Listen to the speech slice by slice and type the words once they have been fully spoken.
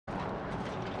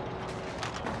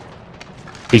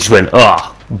He just went,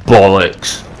 ah,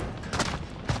 bollocks.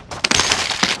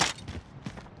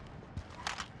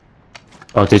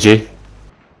 Oh, did you?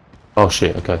 Oh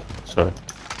shit, okay, sorry.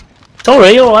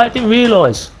 Sorry, alright, didn't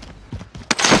realise.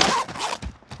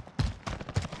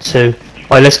 2.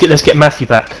 Right, let's get Matthew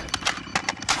back.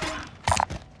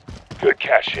 Good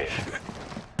cash here.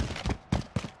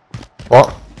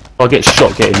 What? I get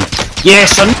shot getting...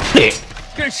 Yes, I knew it!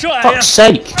 Good shot, Fuck's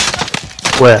sake!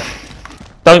 Where?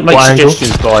 Don't make What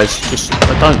suggestions, guys. Just,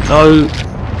 I don't know.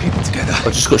 Keep it together. I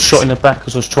just got shot in the back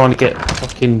because I was trying to get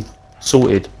fucking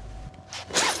sorted.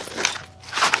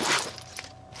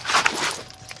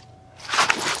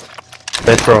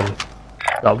 Where from?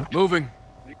 Oh, Moving.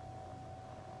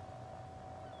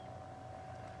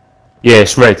 Yeah,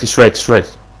 it's red, it's red, it's red.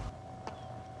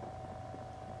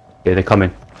 Yeah, they're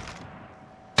coming.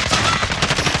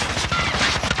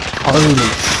 holy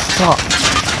fuck.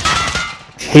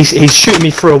 He's shooting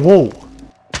me through a wall.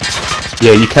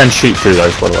 Yeah, you can shoot through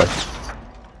those, by the way.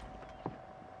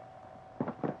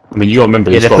 I mean, you gotta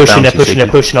remember, Yeah, it's they're got pushing, bounties, they're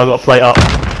pushing, I've got to plate up.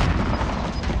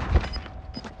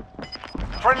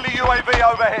 Friendly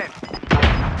UAV overhead.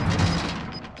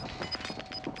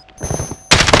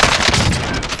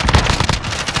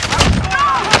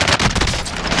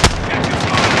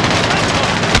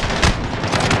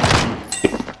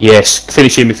 Yes,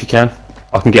 finish him if you can.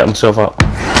 I can get myself up.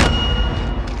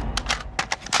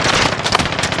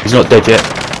 He's not dead yet.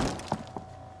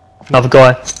 Another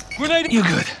guy. Grenade. You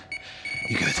good?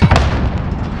 You good?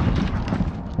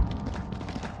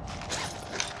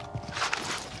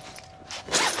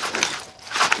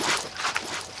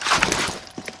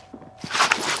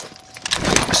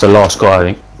 It's the last guy, I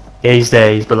think. Yeah, he's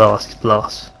there, he's blast, he's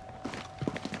blast.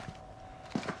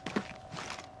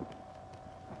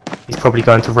 He's probably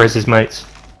going to res his mates.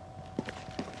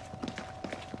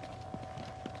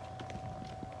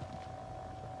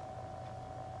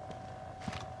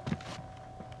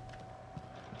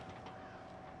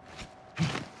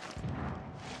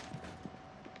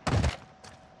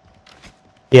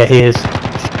 Yeah, he is.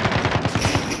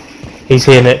 He's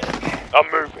here, Nick. I'm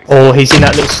moving. Or he's in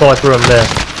that little side room there.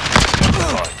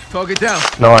 Target down.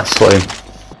 Nice. Got him.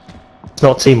 It's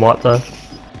not a team wipe though.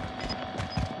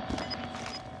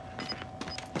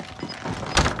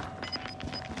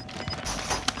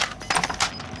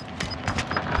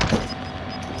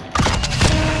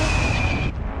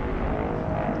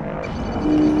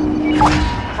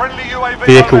 Friendly UAV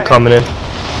Vehicle overhead. coming in.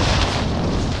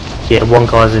 Yeah, one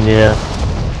guy's in the air.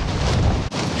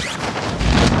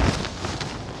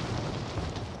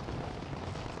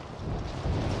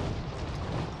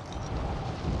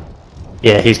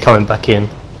 Yeah, he's coming back in.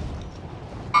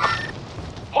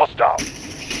 Hostile.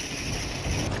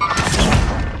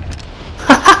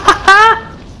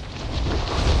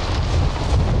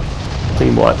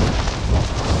 Team wipe.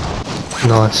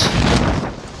 Nice.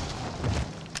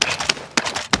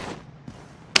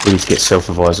 We need to get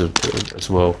self-revisor as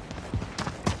well.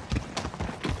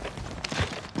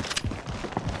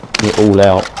 Get all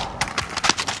out.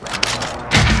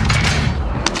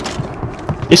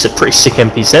 It's a pretty sick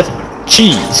MP7.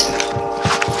 Jeez.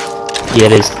 Yeah,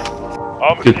 it is.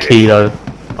 Armor Good kit. kilo.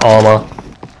 Armour.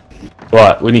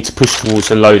 Right, we need to push towards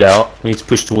the loadout. We need to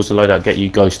push towards the loadout, get you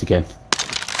Ghost again.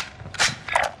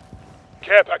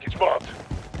 Care package marked.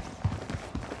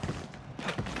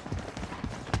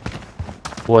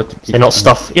 What? They're not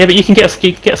stuff. Yeah, but you can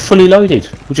get fully loaded.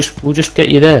 We'll just get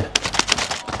you there.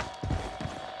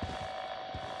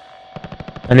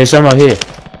 And there's ammo here.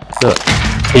 Look,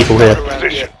 People here.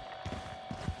 Position.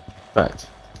 fact.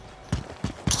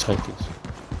 Let's take it.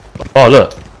 Oh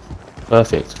look,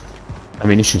 perfect.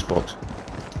 Ammunitions box.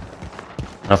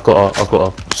 I've got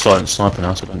a silent sniper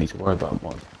now, so I don't need to worry about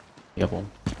one. The other one.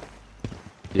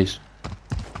 It is.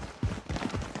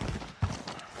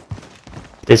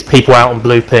 There's people out on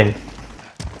blue ping.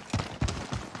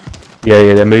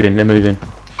 Yeah, they're moving.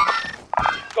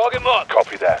 Target mark.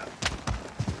 Copy that.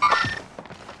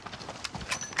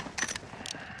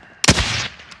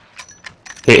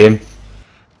 Hit him.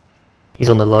 He's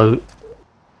on the low.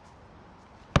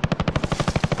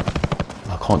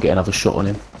 I can't get another shot on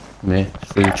him. Come here,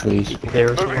 through the trees. Here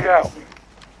as Moving well. out.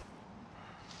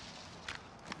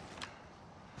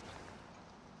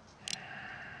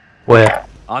 Where?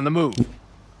 On the move.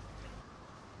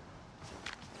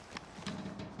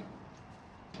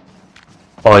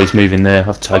 Oh, he's moving there.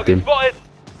 I've tagged him. Spotted.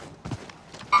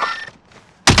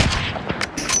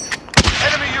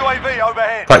 Enemy UAV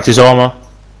overhead. Cracked his armour.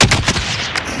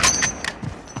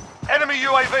 Enemy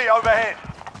UAV overhead.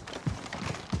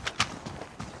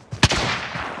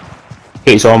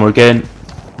 Hit his armour again.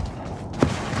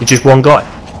 You're just one guy.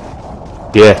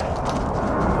 Yeah.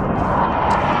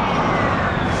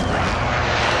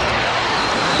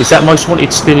 Is that most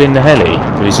wanted still in the heli,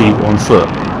 or is he on foot?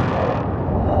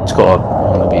 It's got a...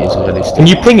 Oh, maybe it is a heli still. Can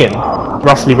you ping him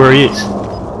roughly where he is?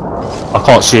 I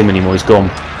can't see him anymore, he's gone.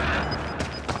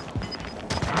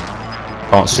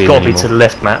 Can't see him Got to be anymore. to the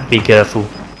left, Matt. Be careful.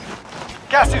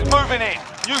 Gas is moving in.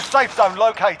 New safe zone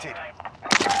located.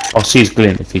 I'll see his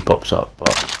glint if he pops up,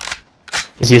 but...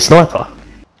 Is he a sniper?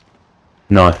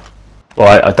 No.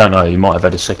 Well, I don't know, he might have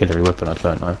had a secondary weapon, I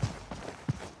don't know.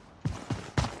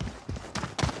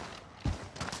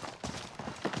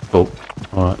 Cool.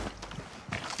 Alright.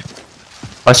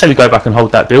 I say we go back and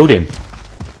hold that building.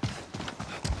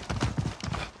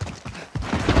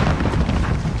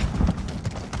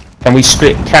 Can we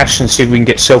split cash and see if we can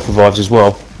get self-revives as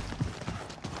well?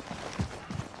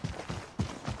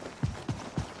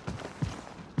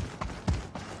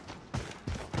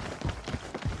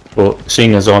 Well,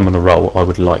 seeing as I'm on a roll, I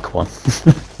would like one,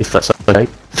 if that's okay.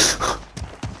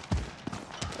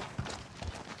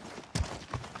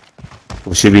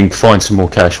 Obviously, if we can find some more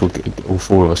cash, we'll get, all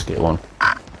four of us get one.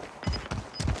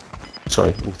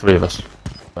 Sorry, all three of us.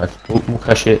 Right, more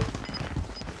cash here.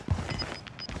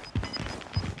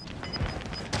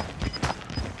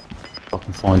 If I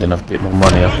can find enough bit more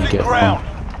money, I can Losing get ground.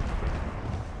 one.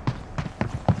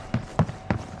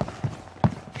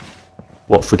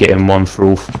 What, for getting one for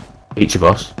all, each of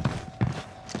us?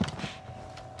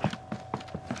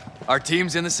 Our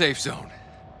team's in the safe zone.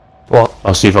 What?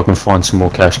 I'll see if I can find some more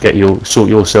cash. Sort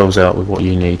yourselves out with what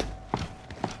you need.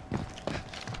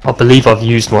 I believe I've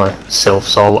used myself,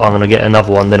 so I'm gonna get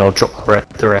another one. Then I'll drop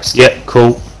the rest. Yeah,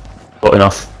 cool. Got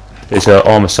enough. There's an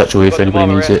armor satchel here if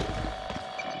anybody needs it.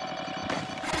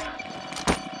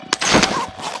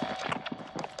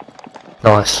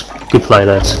 Nice. Good play,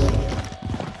 lads.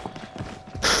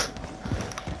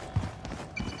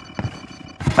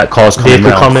 That car's coming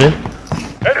Vehicle round. coming in.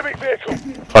 Enemy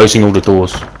vehicle. Closing all the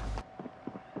doors.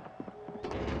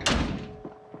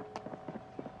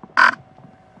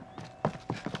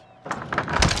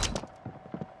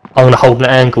 I'm gonna hold an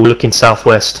angle looking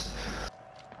southwest.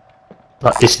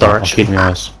 Like this direction.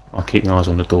 I'll keep my eyes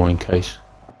on the door in case.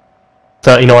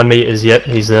 39 meters, yep,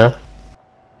 he's there.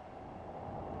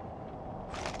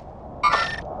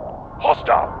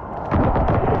 Hostile.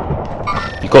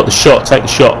 You got the shot, take the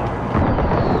shot.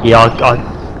 Yeah, I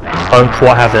don't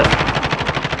quite have it.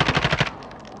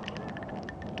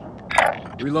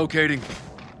 Relocating.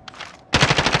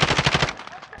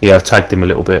 Yeah, I've tagged him a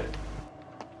little bit.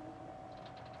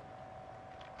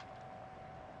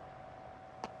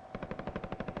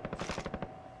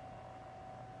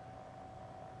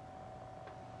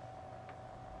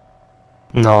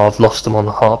 No, I've lost him on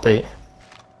the heartbeat.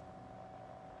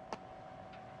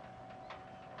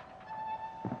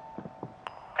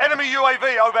 Enemy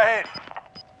UAV overhead.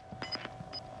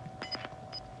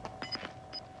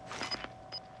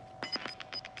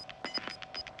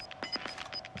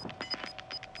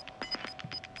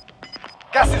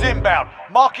 Gas is inbound.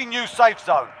 Marking new safe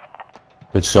zone.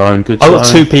 Good zone, good I've zone. got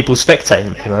two people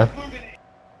spectating me, man.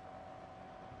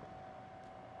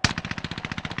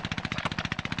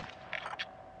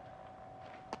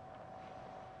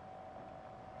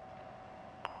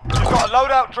 You've got a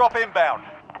loadout drop inbound.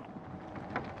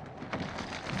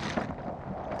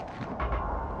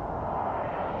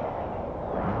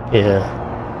 Yeah.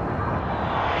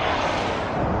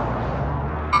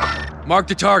 Mark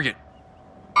the target.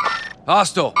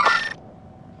 Hostile.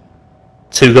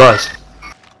 Two guys.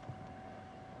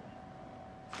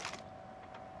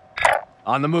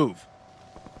 On the move.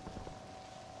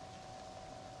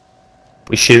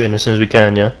 We're shooting as soon as we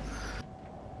can, yeah?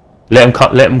 Let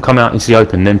them come out into the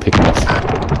open, then pick them off.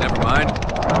 Never mind.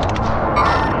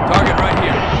 Target right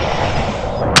here.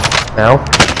 Now?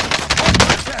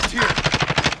 Contact here.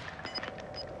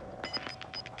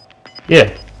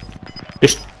 Yeah.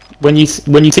 Just when you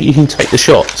think you can take the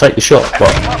shot,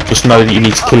 but just know that you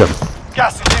need to kill them.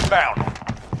 Gas is inbound.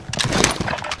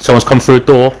 Someone's come through a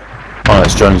door. Oh,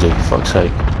 that's Jonesy, for fuck's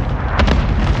sake.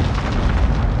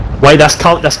 Wait, that's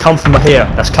come from here.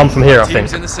 That's come from here, I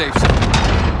Team's think. in the safe zone.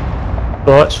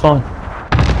 Alright, it's fine.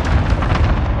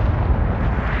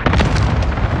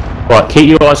 Right, keep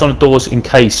your eyes on the doors in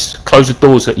case. Close the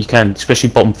doors that you can, especially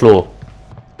bottom floor.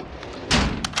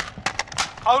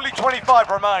 Only 25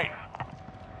 remain.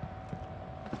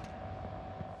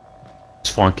 It's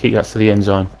fine, keep that for the end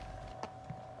zone.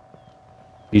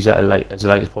 Use that as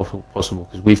late as possible,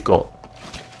 because we've got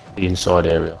the inside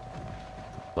area.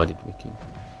 I did Mickey.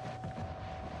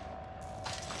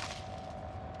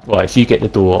 Right, if you get the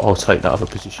door, I'll take that other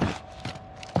position.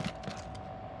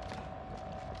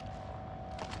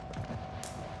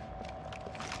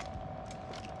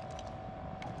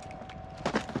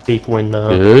 People in the...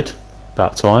 Good.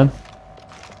 About time.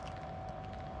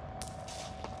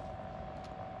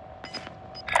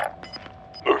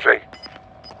 Moving.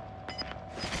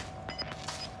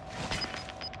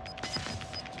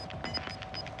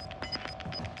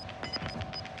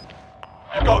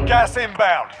 You've got gas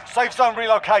inbound. Safe zone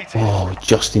relocated. Oh,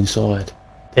 just inside.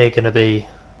 They're going to be...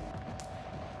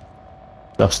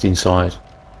 Just inside.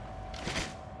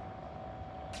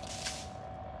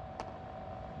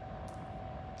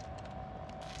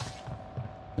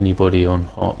 Anybody on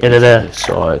hot? Yeah, they're there. This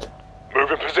side.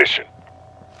 Move in position.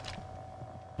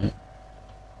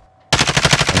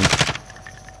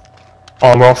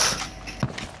 Arm off.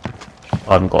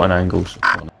 I haven't got an angle. So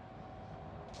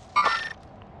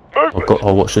Movement.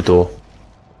 I'll watch the door.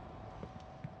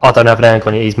 I don't have an angle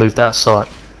on it, he's moved out of sight.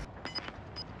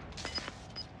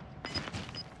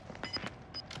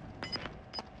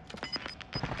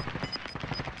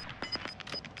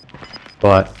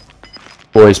 Right,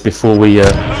 boys. Before we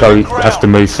go, we have to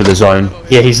move for the zone.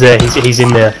 Yeah, he's there, he's in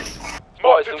there.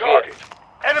 Mark the target.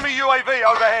 Enemy UAV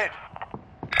overhead.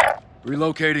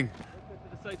 Relocating.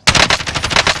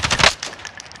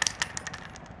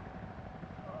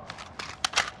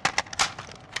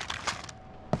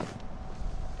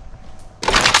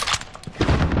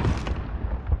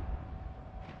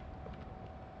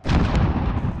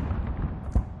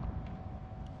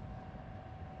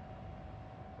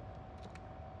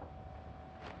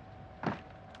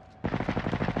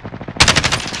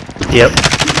 Yep.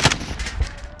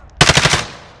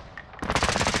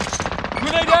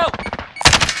 Grenade out!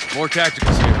 More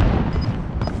tacticals here.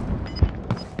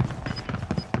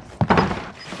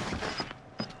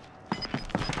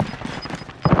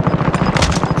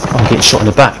 I'm getting shot in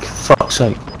the back. Fuck's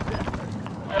sake.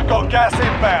 You've got gas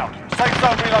inbound. Safe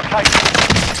zone relocated.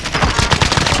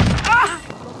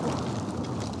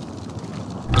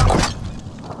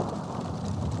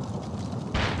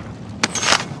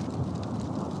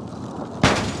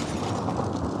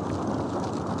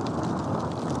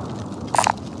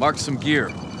 Mark some gear.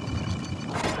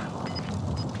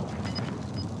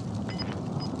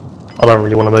 I don't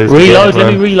really want to move. Reload. Yeah,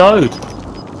 Let me reload.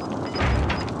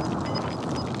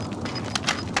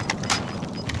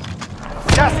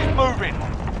 Gas is moving.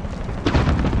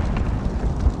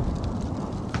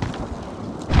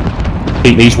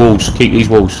 Keep these walls. Keep these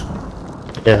walls.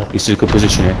 Yeah. This is a good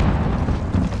position here.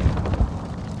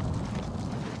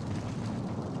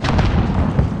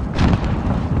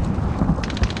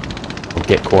 I'll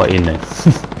get quite in there.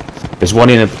 There's one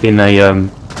in a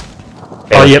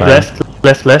Oh, yep, airplane.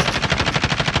 left.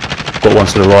 Got one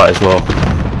to the right as well.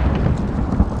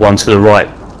 One to the right.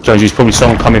 Jones, there's probably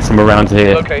someone coming from around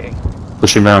here. Locating.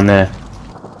 Pushing around there.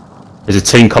 There's a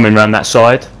team coming around that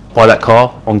side by that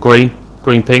car on green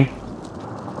ping.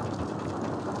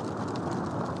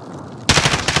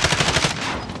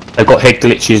 They've got head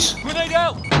glitches. Grenade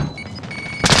out!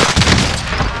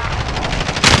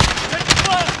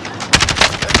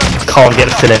 Can't get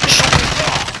a finish.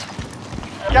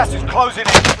 Gas is closing in.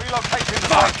 Relocating the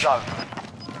safe zone.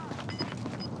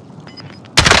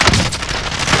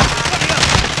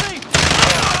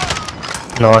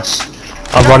 Nice.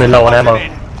 I'm running low on ammo.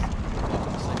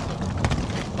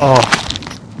 Oh.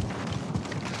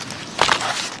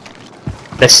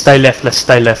 Let's stay left.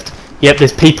 Yep,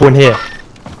 there's people in here.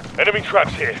 Enemy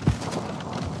traps here.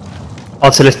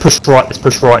 I'd say let's push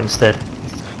right instead.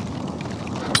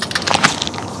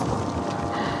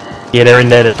 Yeah, they're in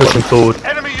there, they're pushing forward.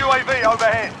 Enemy UAV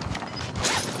overhead.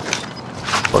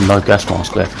 Got no gas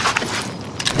mask left.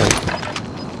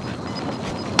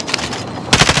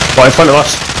 Right in front of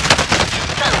us.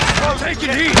 Taking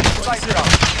heat! Safe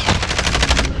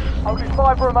zone. Only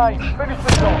 5 remain. Finish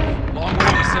the job. Long way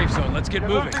to the safe zone. Let's get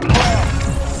moving.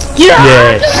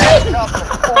 Yes!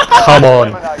 Come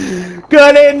on.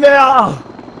 Get in there!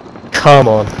 Come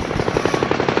on.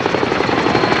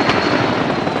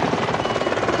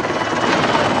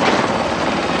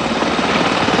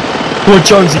 Come on,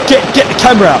 Jonesy, get the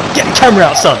camera out. Get the camera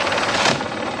out, son.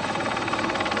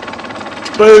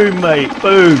 Boom, mate,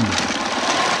 boom.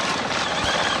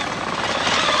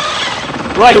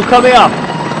 Right, you'll come here.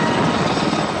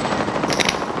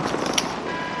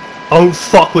 Don't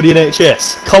fuck with the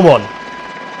NHS. Come on.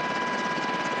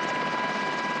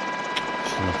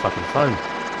 She's on the fucking phone.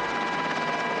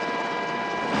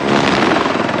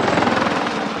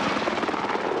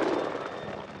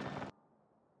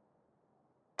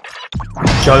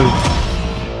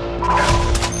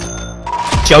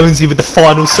 Jonesy with the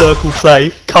final circle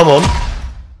play. Come on.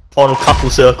 Final couple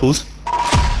circles.